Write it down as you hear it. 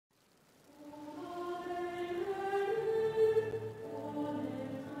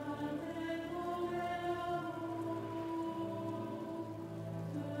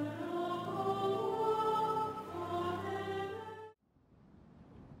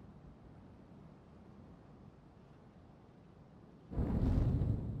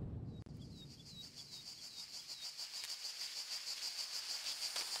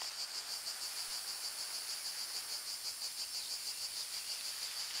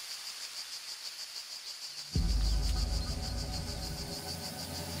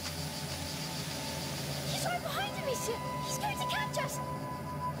us!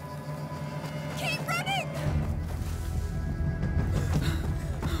 Keep running!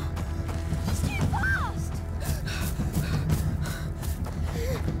 He's too fast!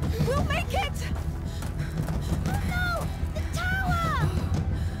 We'll make it! Oh no! The tower!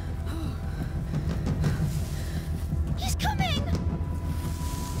 He's coming!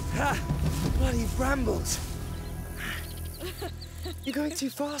 Ha! Bloody brambles! You're going too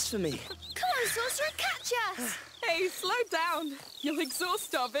fast for me. Come on, sorcerer, catch us! Hey, slow down. You'll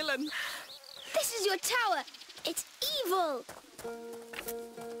exhaust our villain. This is your tower. It's evil.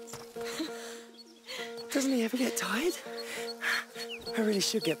 Doesn't he ever get tired? I really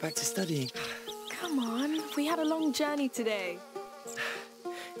should get back to studying. Come on, we had a long journey today.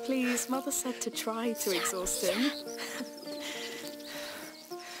 Please, Mother said to try to exhaust him.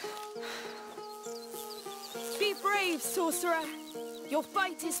 Be brave, sorcerer. Your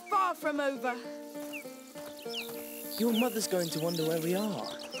fight is far from over. Your mother's going to wonder where we are.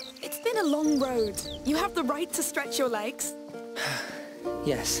 It's been a long road. You have the right to stretch your legs.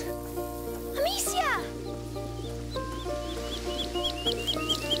 Yes. Amicia!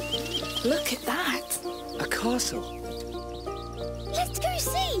 Look at that. A castle. Let's go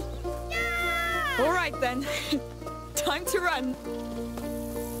see! Yeah! All right, then. Time to run.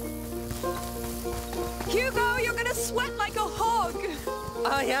 Hugo, you're gonna sweat like a hog.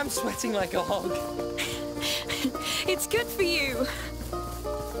 I am sweating like a hog. It's good for you.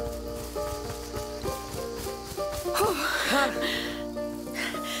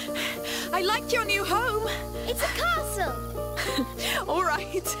 I like your new home. It's a castle. All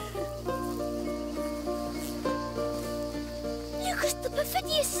right. Lucas, the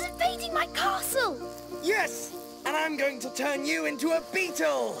Perfidious is invading my castle. Yes! And I'm going to turn you into a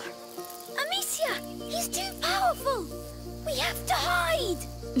beetle! Amicia, he's too powerful. We have to hide.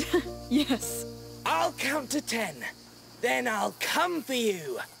 Yes. I'll count to 10. Then I'll come for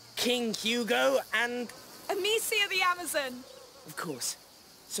you, King Hugo and... Amicia the Amazon. Of course.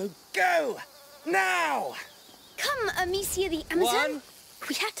 So go! Now! Come, Amicia the Amazon. 1,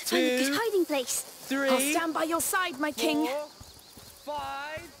 We have to find a good 2, hiding place. 3, I'll stand by your side, my king. 4,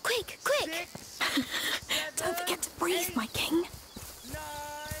 5, Quick, quick. 6, Don't forget to breathe, my king. 9,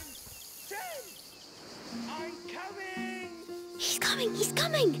 10! I'm coming! He's coming, he's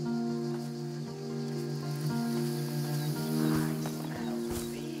coming.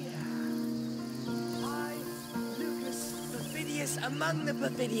 I, Lucas, Perfidious among the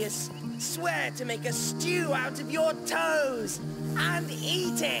Perfidious, swear to make a stew out of your toes and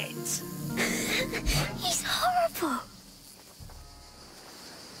eat it! He's horrible.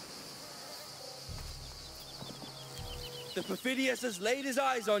 The Perfidious has laid his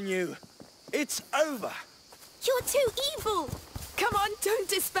eyes on you. It's over. You're too evil. Come on, don't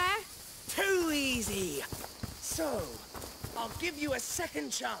despair. Too easy. So, I'll give you a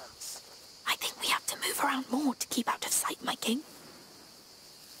second chance. I think we have to move around more to keep out of sight, my king.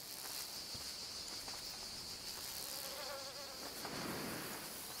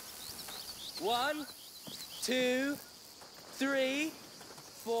 One, 2, 3,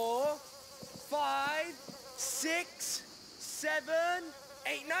 4, 5, 6, 7,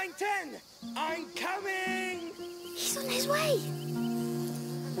 8, 9, 10. I'm coming! He's on his way.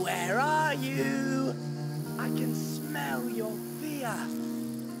 Where are you? I can smell your fear.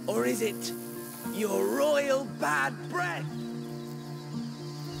 Or is it your royal bad breath?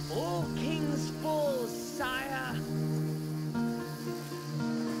 All kings fall, sire.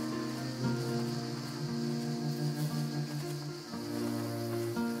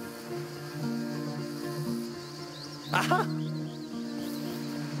 Aha!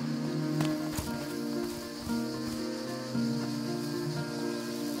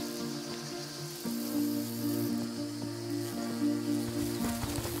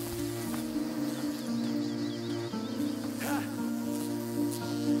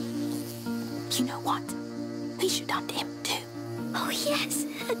 You know what? We should hunt him too. Oh, yes.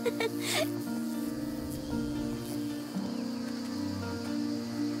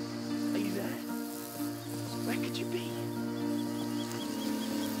 Are you there? Where could you be?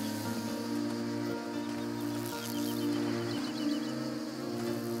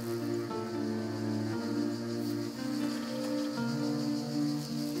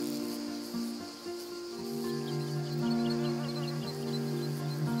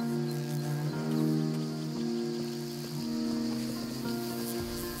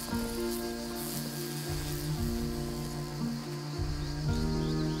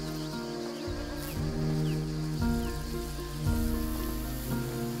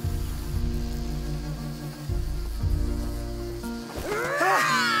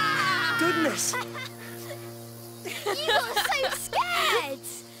 Goodness! You got so scared.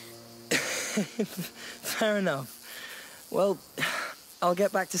 Fair enough. Well, I'll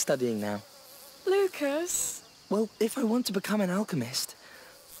get back to studying now. Lucas. Well, if I want to become an alchemist...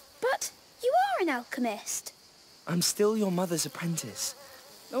 But you are an alchemist. I'm still your mother's apprentice.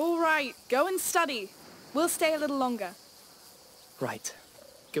 All right, go and study. We'll stay a little longer. Right.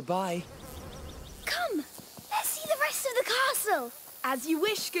 Goodbye. Come, let's see the rest of the castle. As you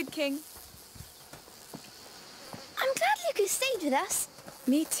wish, good king. I'm glad Lucas stayed with us.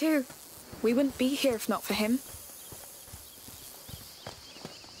 Me too. We wouldn't be here if not for him.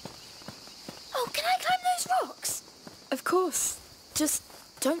 Oh, can I climb those rocks? Of course. Just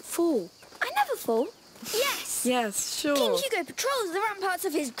don't fall. I never fall. Yes. Yes, sure. King Hugo patrols the ramparts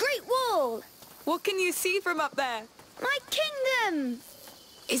of his great wall. What can you see from up there? My kingdom.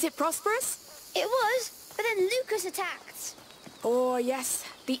 Is it prosperous? It was, but then Lucas attacked. Oh, yes.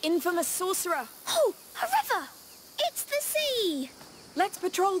 The infamous sorcerer. Oh, a river. It's the sea. Let's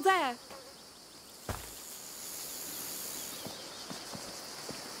patrol there.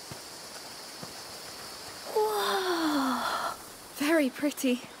 Whoa. Very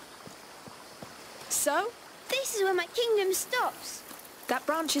pretty. So, This is where my kingdom stops. that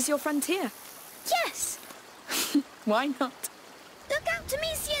branch is your frontier. Yes. Why not? Look out to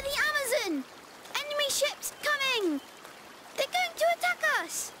Mysia the Amazon. Enemy ships coming. They're going to attack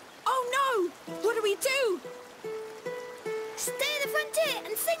us. Oh no! What do we do? Stay at the frontier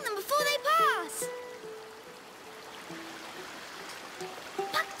and sink them before they pass.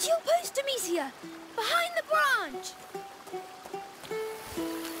 Back to your post, Amicia. Behind the branch.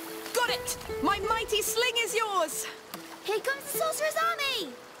 Got it! My mighty sling is yours! Here comes the sorcerer's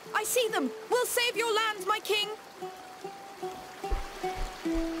army. I see them! We'll save your land, my king!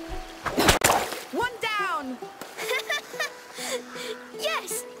 One down!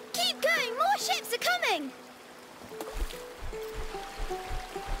 Yes, keep going. More ships are coming.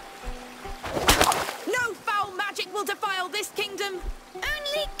 No foul magic will defile this kingdom!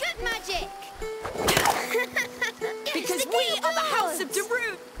 Only good magic. Yes, Because the we king are the House of lords.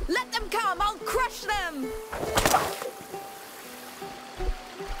 Darude! Let them come! I'll crush them!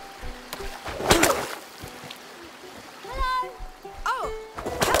 Hello. Oh!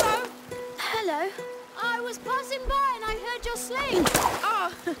 Hello! Hello. I was passing by and I heard your sling.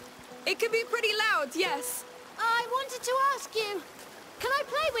 Oh! It can be pretty loud, yes. I wanted to ask you, can I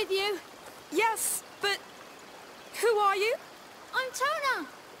play with you? Yes, but... Who are you? I'm Tona.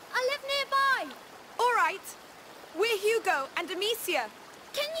 I live nearby. All right. We're Hugo and Amicia.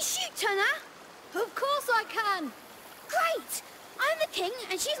 Can you shoot, Tona? Of course I can. Great. I'm the king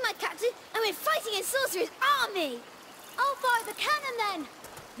and she's my captain and we're fighting a sorcerer's army. I'll fire the cannon then.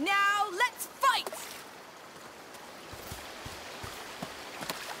 Now, let's fight!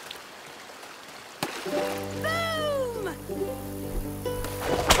 Boom!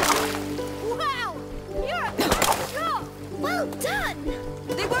 Wow! You're a great shot! Well done!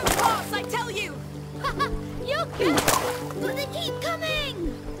 They won't pass, I tell you! You're good! But they keep coming!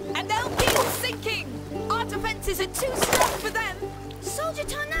 And they'll keep sinking! Our defenses are too strong for them! Soldier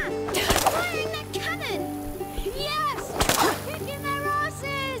Tona! Firing that cannon! Yes! Kicking their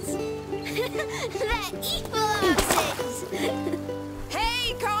asses! Their evil asses!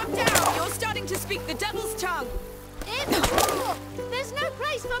 Hey, calm down! You're starting to speak the devil's tongue! It's war! There's no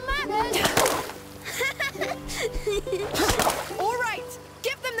place for manners! All right!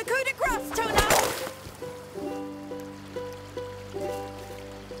 Give them the coup de grace, Tona!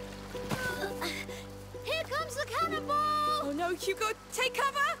 Here comes the cannonball! Oh no, Hugo, take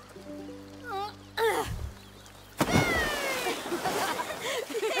cover!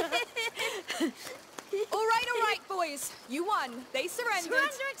 All right, boys. You won. They surrendered.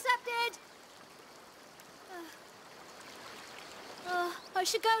 Surrender accepted! I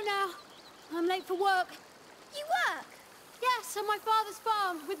should go now. I'm late for work. You work? Yes, on my father's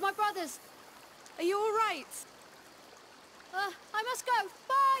farm with my brothers. Are you all right? I must go.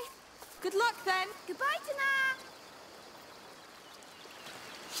 Bye! Good luck, then. Goodbye, Tana!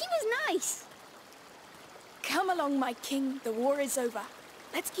 He was nice. Come along, my king. The war is over.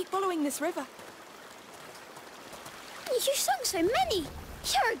 Let's keep following this river. You sung so many.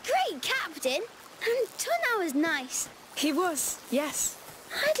 You're a great captain. And Tana was nice. He was, yes.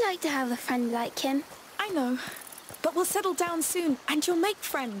 I'd like to have a friend like him. I know. But we'll settle down soon, and you'll make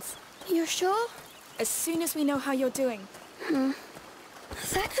friends. You're sure? As soon as we know how you're doing.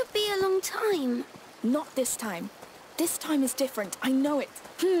 That could be a long time. Not this time. This time is different, I know it.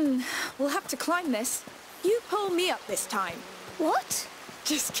 We'll have to climb this. You pull me up this time. What?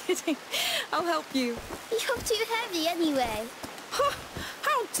 Just kidding. I'll help you. You're too heavy anyway.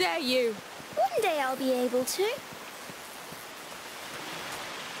 How dare you? One day I'll be able to.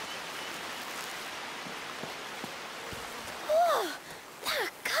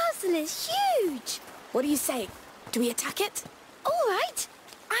 is huge! What do you say? Do we attack it? All right,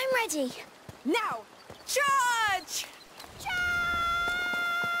 I'm ready. Now! Charge! Charge!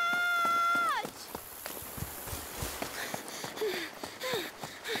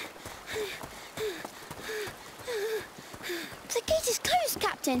 The gate is closed,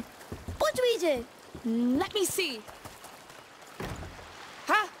 Captain. What do we do? Let me see.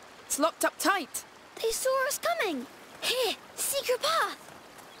 Ha! It's locked up tight. They saw us coming. Here, secret path.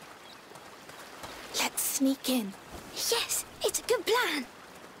 Let's sneak in. Yes, it's a good plan.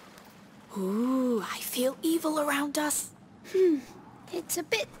 Ooh, I feel evil around us. It's a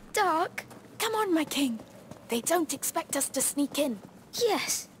bit dark. Come on, my king. They don't expect us to sneak in.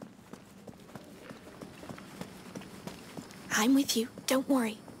 Yes. I'm with you, don't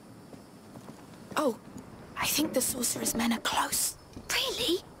worry. Oh, I think the sorcerer's men are close.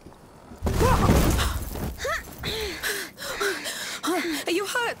 Really? Are you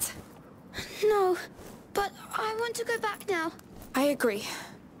hurt? No, but I want to go back now. I agree.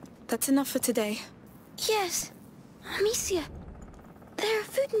 That's enough for today. Yes. Amicia, there are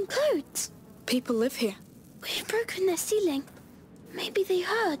food and clothes. People live here. We've broken their ceiling. Maybe they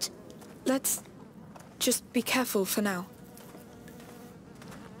heard. Let's just be careful for now.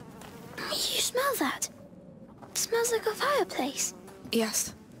 You smell that? It smells like a fireplace.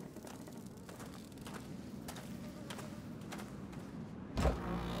 Yes.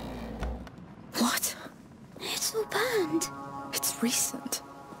 What? It's all burned. It's recent.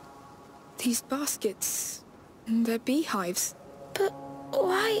 These baskets, they're beehives. But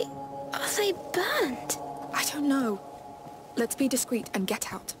why are they burned? I don't know. Let's be discreet and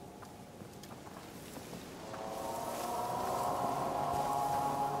get out.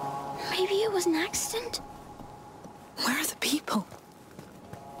 Maybe it was an accident? Where are the people?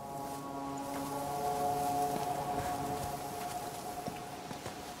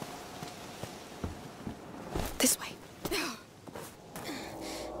 This way.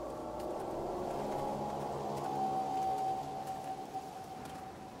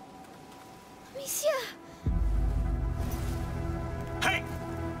 Amicia! Hey!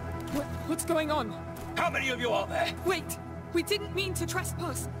 What's going on? How many of you are there? Wait! We didn't mean to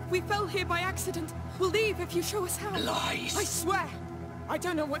trespass. We fell here by accident. We'll leave if you show us how. Lies! I swear! I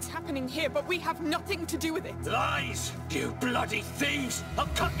don't know what's happening here, but we have nothing to do with it. Lies! You bloody thieves! I'll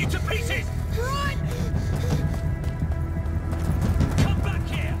cut you to pieces! Run! Come back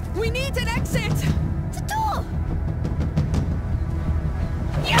here! We need an exit! The door!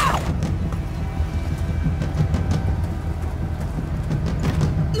 Yeah!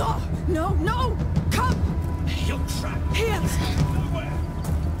 No! No! No! Come! You're trapped! Here! Nowhere!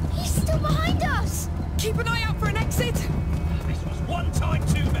 He's still behind us! Keep an eye out for an exit! This was one time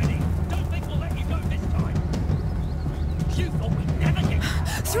too many! Don't think we'll let you go this time! You thought we'd never get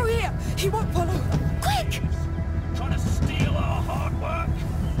caught, Through here! He won't follow! Quick! trying to steal our hard work?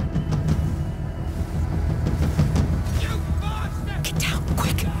 You bastard! Get down,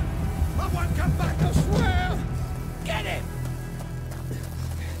 quick! I won't come back, I swear! Get him!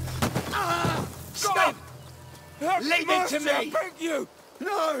 Stop! Leave it to me! I beg you!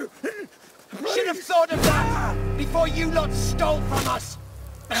 No! Should have thought of that before you lot stole from us!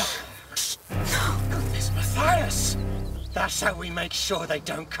 Goodness, Matthias! That's how we make sure they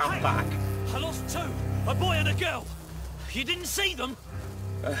don't come back. I lost two, a boy and a girl. You didn't see them?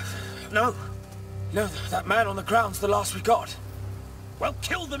 No. No, that man on the ground's the last we got. Well,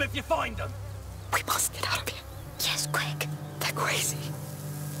 kill them if you find them. We must get out of here. Yes, quick. They're crazy.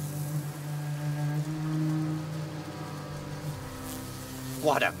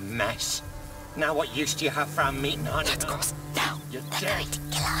 What a mess. Now what use do you have for our meeting, honey? Let's cross now. You're They're dead. going to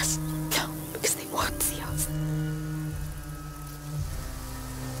kill us. No, because they won't see us.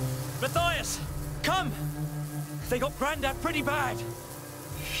 Matthias, come! They got Grandad pretty bad.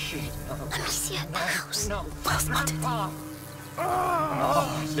 Shit, no. Amicia, the house. No. Well spotted.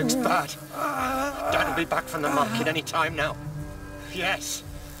 Oh, looks bad. Dad will be back from the market any time now. Yes.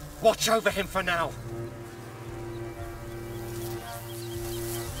 Watch over him for now.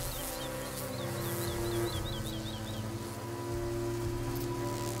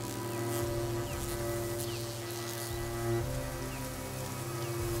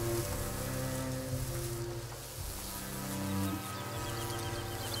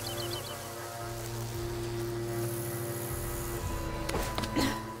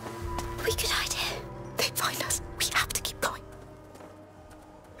 We could hide here. They find us. We have to keep going.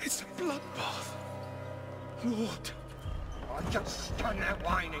 It's a bloodbath. Lord. Oh, just stand there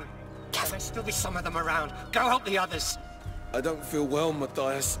whining. There may still be some of them around. Go help the others. I don't feel well,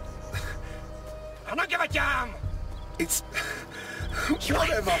 Matthias. I don't give a damn. It's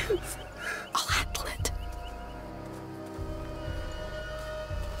Whatever. I'll handle it.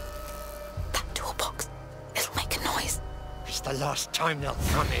 That toolbox, it'll make a noise. It's the last time they'll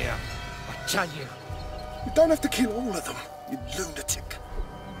come here. I tell you. You don't have to kill all of them, you lunatic.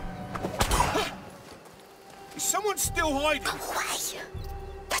 Is someone still hiding? Go away.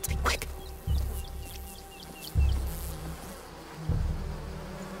 Let's be quick.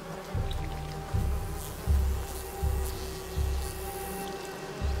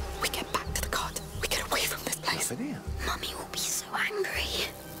 We get back to the cart. We get away from this place. Nothing here. Mummy will be so angry.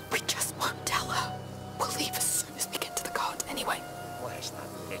 We just won't tell her. We'll leave as soon as we get to the cart anyway. Where's that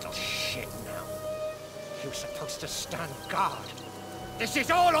little shit now? You're supposed to stand guard. This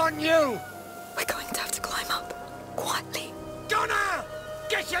is all on you! We're going to have to climb up. Quietly. Donna!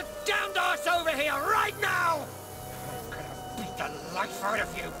 Get your damned ass over here right now! I'm gonna beat the life out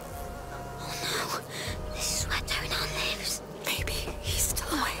of you! Oh no, this is where Tonar lives. Maybe he's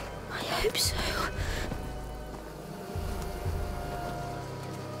still away. I hope so.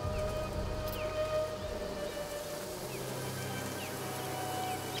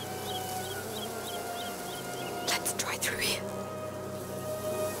 Let's try through here.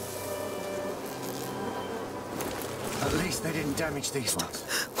 At least they didn't damage these ones.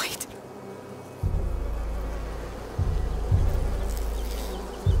 Wait.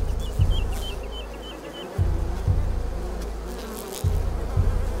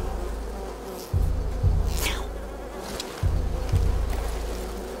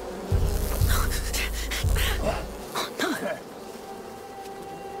 Oh no!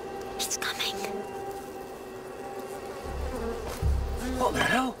 It's coming. What the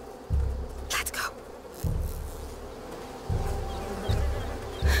hell? Let's go.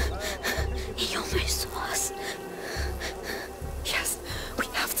 He almost saw us. Yes, we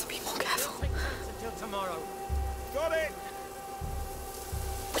have to be more careful. Until tomorrow. Got it!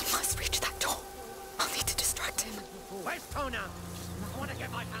 We must reach that door. I'll need to distract him. Where's Tonar? I want to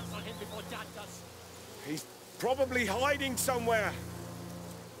get my hands on him before Dad does. He's probably hiding somewhere.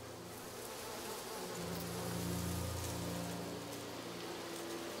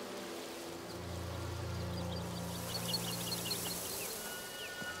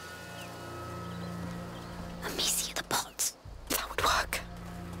 Let me see the pots. That would work.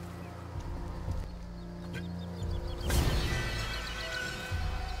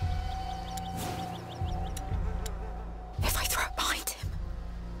 If I throw it behind him.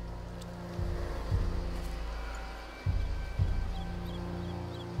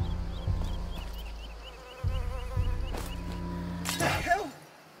 The hell?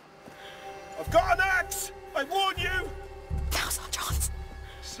 I've got an axe! I warn you! Now's our chance.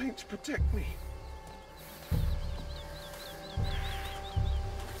 Saints protect me.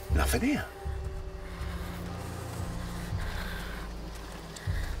 Nothing here.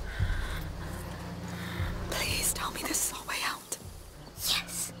 Please tell me this is our way out.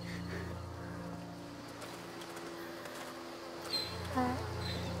 Yes.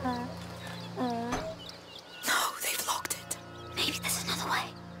 No, they've locked it. Maybe there's another way.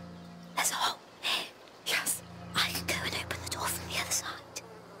 There's a hole here. Yes. I can go and open the door from the other side.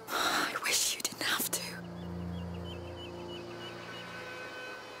 I wish you didn't have to.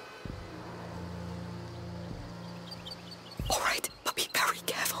 All right, but be very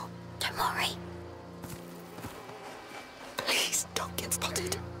careful. Don't worry. Please don't get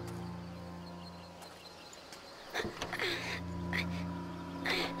spotted.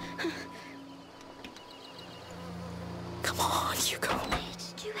 Come on, you go.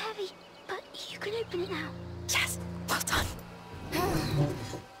 It's too heavy, but you can open it now. Yes, well done.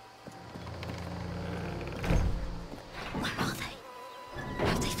 Where are they?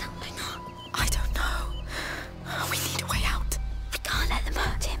 Have they found Tonar? I don't know. We need a way out. We can't let them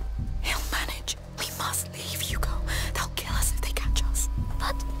hurt him. He'll manage. We must leave, Hugo. They'll kill us if they catch us.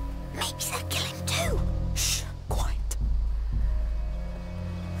 But maybe they'll kill him too. Shh, quiet.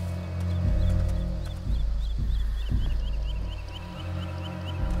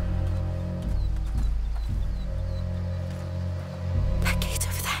 That gate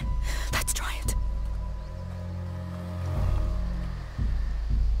over there. Let's try it.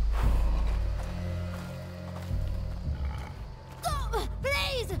 Oh,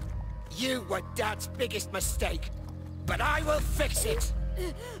 please! You were Dad's biggest mistake, but I will fix it.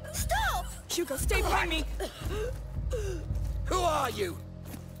 Stop! Hugo, stay behind me. Who are you?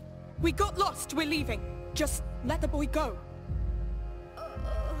 We got lost. We're leaving. Just let the boy go.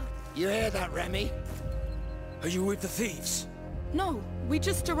 You hear that, Remy? Are you with the thieves? No, we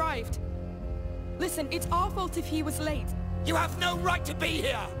just arrived. Listen, it's our fault if he was late. You have no right to be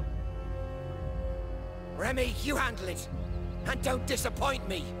here! Remy, you handle it. And don't disappoint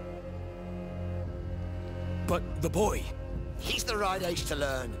me. But the boy... He's the right age to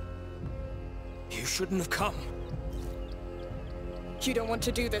learn. You shouldn't have come. You don't want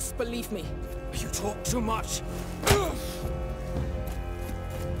to do this, believe me. You talk too much.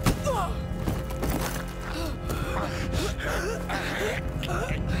 Stop!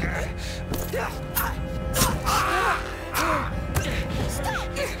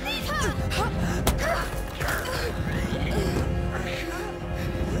 Leave her!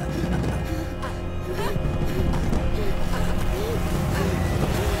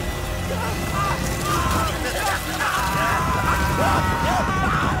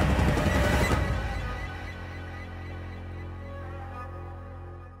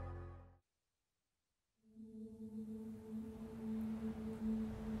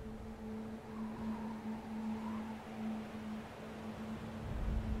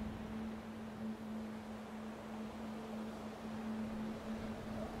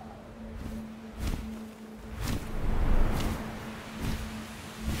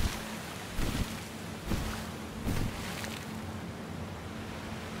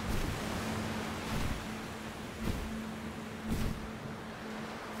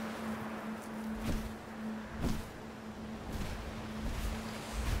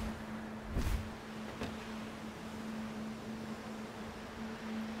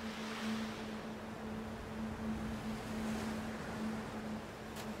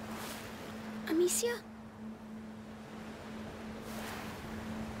 Amicia?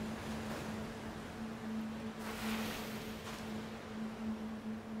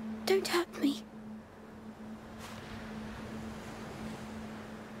 Don't hurt me.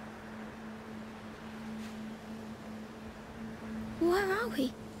 Where are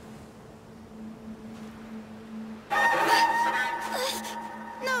we?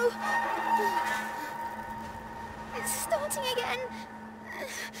 No! It's starting again.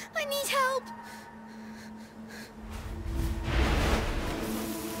 I need help.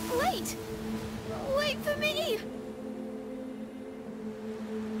 Wait! Wait for me!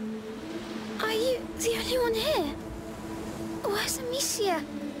 Are you the only one here? Where's Amicia?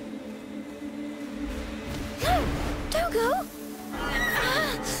 No! Don't go!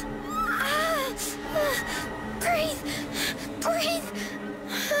 Breathe! Breathe!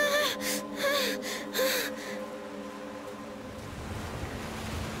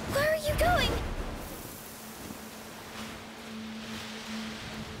 Where are you going?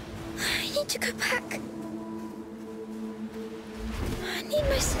 I need to go back. I need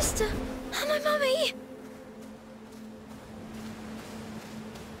my sister and my mummy.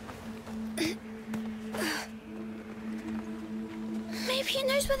 Maybe he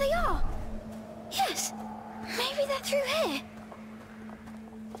knows where they are. Yes, maybe they're through here.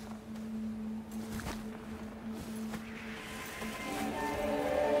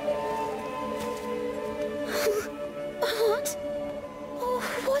 What? Oh,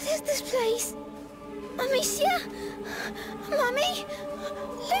 what is this place? Amicia? Mummy?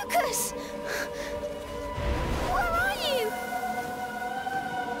 Lucas? Where are you?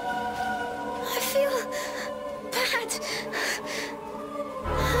 I feel bad.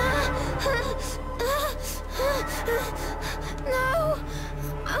 No!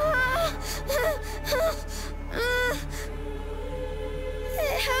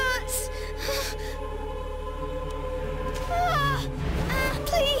 It hurts.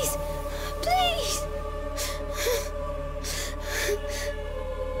 Please! Please!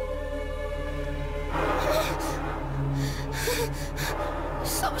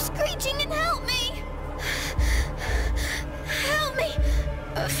 Stop screeching and help me! Help me!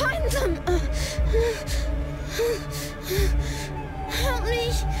 Find them! Help me!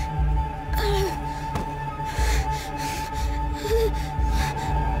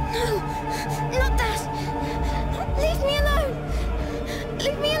 No! Not that! Leave me alone!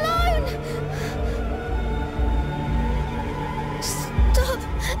 Leave me alone! Stop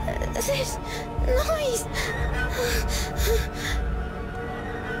this noise!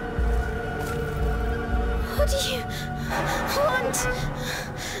 What do you want?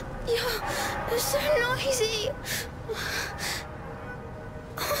 You're so noisy.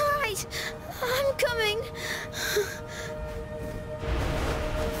 All right, I'm coming.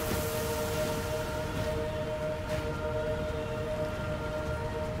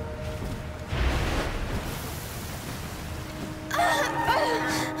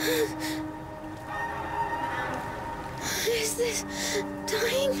 Is this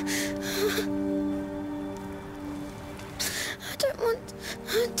dying? I don't want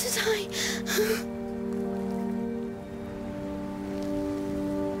to die.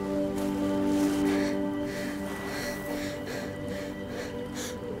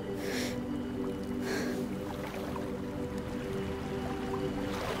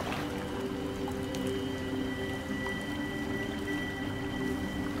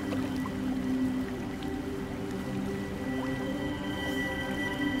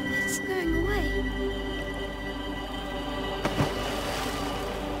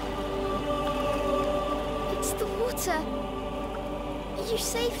 water. You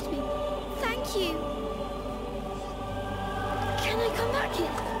saved me. Thank you. Can I come back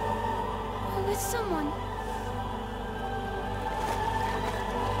here? Or with someone?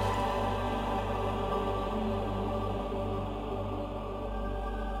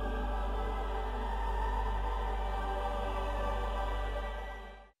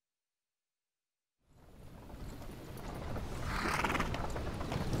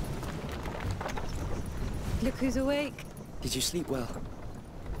 Look who's awake. Did you sleep well?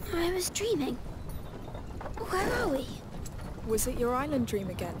 I was dreaming. Where are we? Was it your island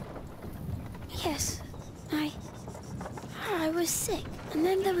dream again? Yes, I was sick, and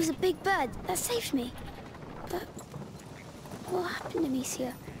then there was a big bird that saved me. But what happened,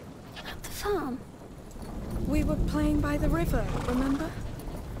 Amicia? At the farm? We were playing by the river, remember?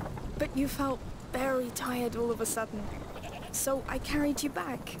 But you felt very tired all of a sudden. So I carried you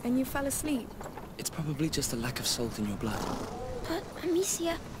back, and you fell asleep. It's probably just a lack of salt in your blood. But,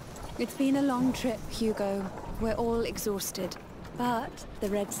 Amicia... It's been a long trip, Hugo. We're all exhausted. But the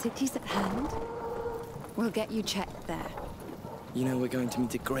Red City's at hand. We'll get you checked there. You know, we're going to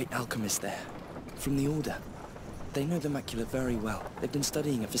meet a great alchemist there. From the Order. They know the macula very well. They've been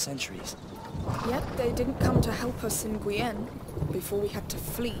studying it for centuries. Yet they didn't come to help us in Requiem before we had to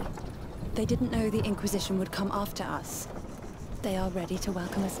flee. They didn't know the Inquisition would come after us. They are ready to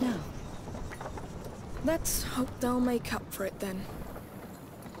welcome us now. Let's hope they'll make up for it then.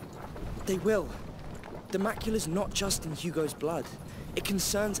 They will. The macula's not just in Hugo's blood. It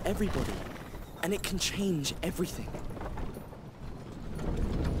concerns everybody. And it can change everything.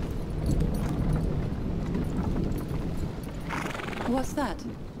 What's that?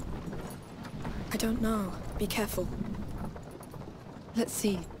 I don't know. Be careful. Let's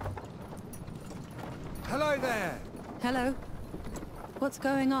see. Hello there. Hello? What's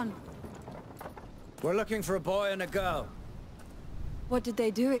going on? We're looking for a boy and a girl. What did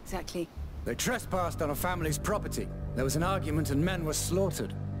they do exactly? They trespassed on a family's property. There was an argument and men were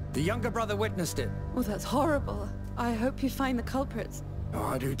slaughtered. The younger brother witnessed it. Oh, that's horrible. I hope you find the culprits. Oh,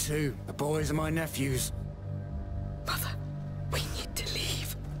 I do too. The boys are my nephews. Mother, we need to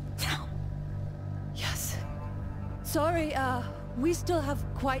leave. Now. Yes. Sorry, we still have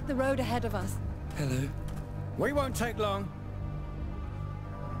quite the road ahead of us. Hello. We won't take long.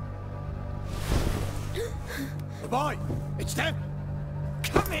 The boy! It's them!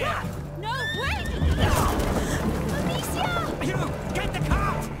 Come here! No, wait! Amicia! You! Get the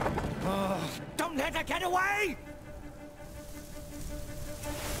cart! Oh, don't let her get away!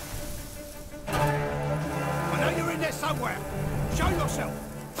 I know you're in there somewhere. Show yourself!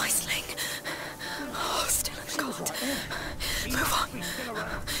 My sling. Oh, still in the cart. Move on.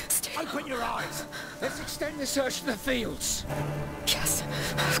 Stay low. Open your eyes. Let's extend the search to the fields. Yes.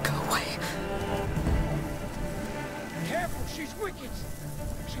 Go away. Careful, she's wicked.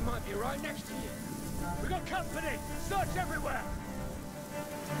 She might be right next to you. We got company. Search everywhere.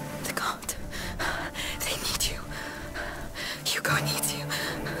 The guard. They need you. Hugo needs you.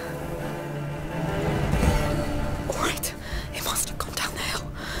 All right. It must have gone down the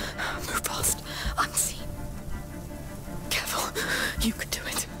hill. Move fast. Unseen. Careful. You can do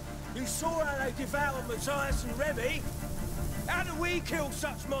it. You saw how they devoured Matthias and Remy. How do we kill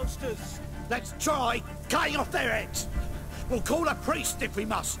such monsters? Let's try cutting off their heads. We'll call a priest if we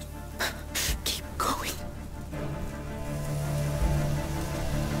must. Keep going.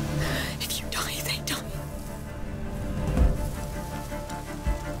 If you die, they die.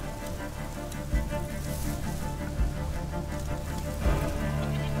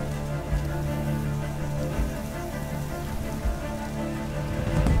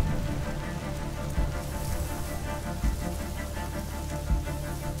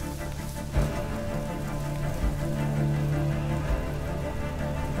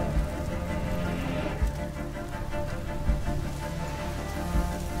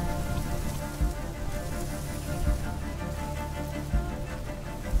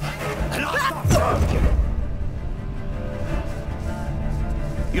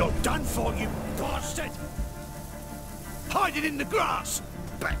 You're done for, you bastard! Hiding in the grass!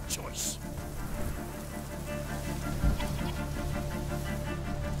 Bad choice.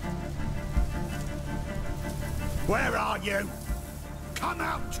 Where are you? Come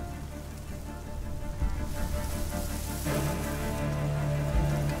out!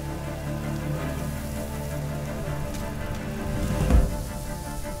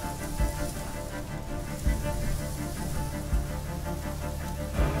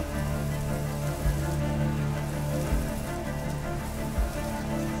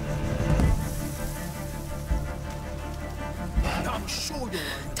 I'm sure you're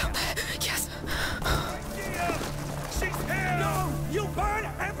Down there. Yes.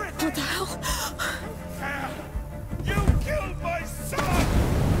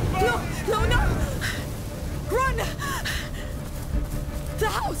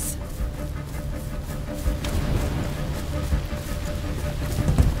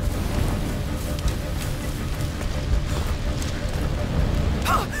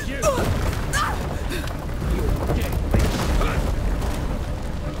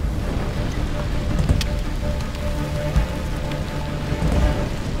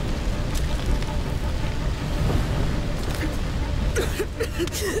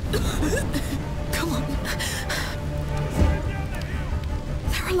 Come on.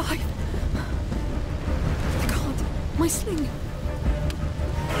 They're alive. I can't. My sling.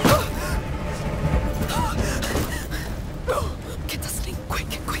 Get the sling,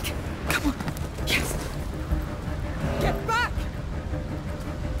 quick, quick. Come on. Yes. Get back!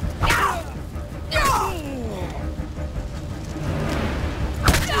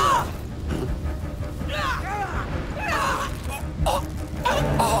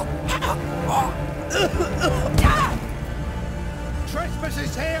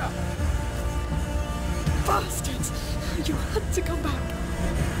 Trespassers here! Bastards! You had to come back.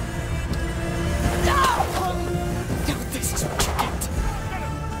 No, this is what you get.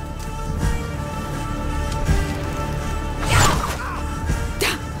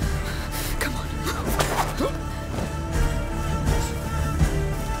 Come on.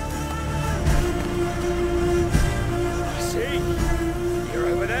 I see. You're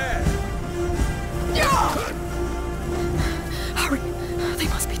over there. Hurry! They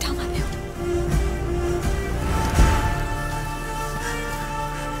must be down that hill.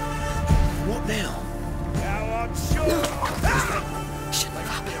 What now? Now I'm sure. Shouldn't have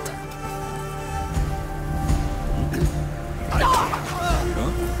happened.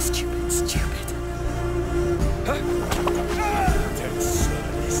 Stupid, stupid. Don't serve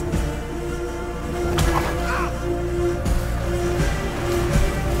this.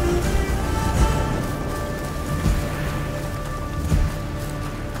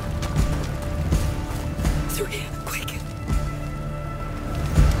 Through here, quick.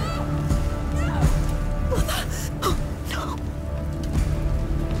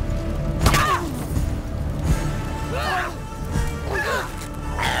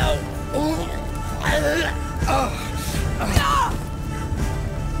 Oh, no.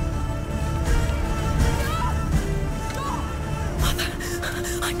 Mother,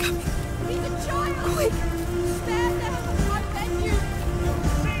 I'm coming. He's a child! Quick. Stand there! I beg you!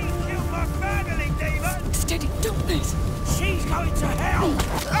 She killed my family, demon! Steady, don't miss. She's going to hell!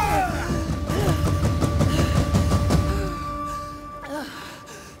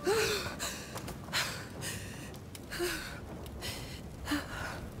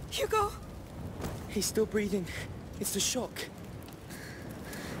 Hugo. He's still breathing. It's the shock.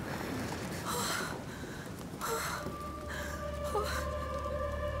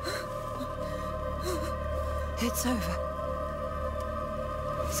 It's over.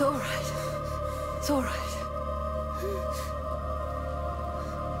 It's all right. It's all right.